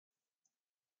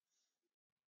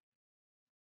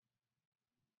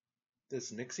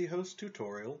This NixiHost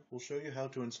tutorial will show you how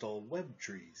to install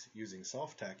Webtrees using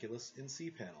Softaculous in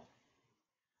cPanel.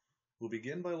 We'll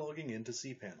begin by logging into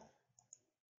cPanel.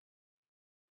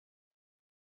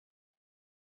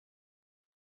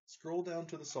 Scroll down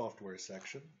to the Software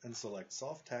section and select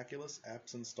Softaculous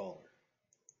Apps Installer.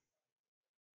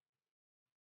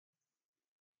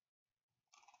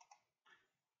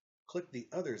 Click the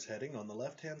Others heading on the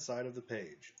left-hand side of the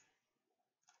page.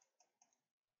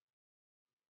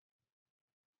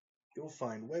 You'll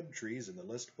find Webtrees in the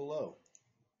list below.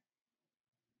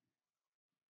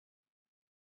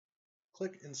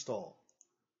 Click Install.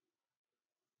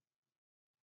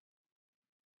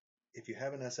 If you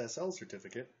have an SSL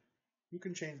certificate, you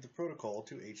can change the protocol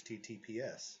to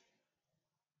HTTPS.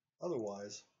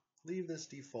 Otherwise, leave this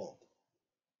default.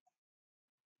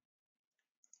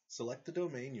 Select the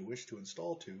domain you wish to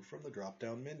install to from the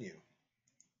drop-down menu.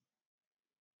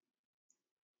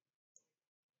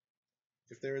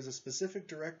 If there is a specific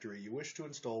directory you wish to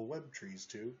install Webtrees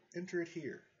to, enter it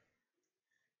here.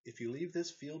 If you leave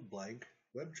this field blank,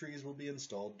 Webtrees will be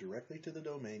installed directly to the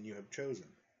domain you have chosen.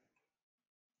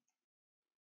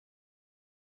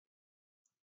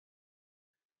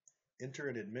 Enter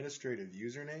an administrative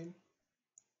username,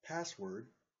 password,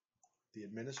 the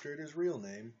administrator's real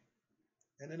name,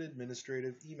 and an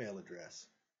administrative email address.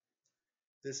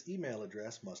 This email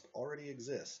address must already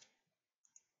exist.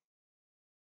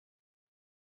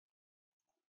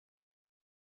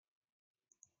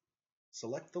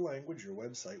 Select the language your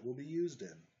website will be used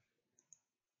in.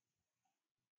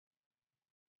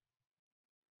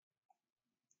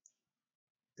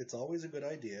 It's always a good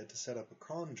idea to set up a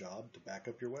cron job to back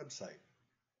up your website.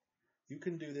 You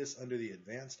can do this under the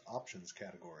Advanced Options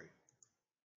category.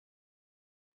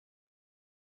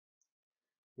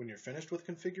 When you're finished with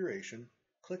configuration,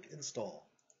 click Install.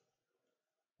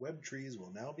 Webtrees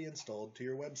will now be installed to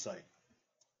your website.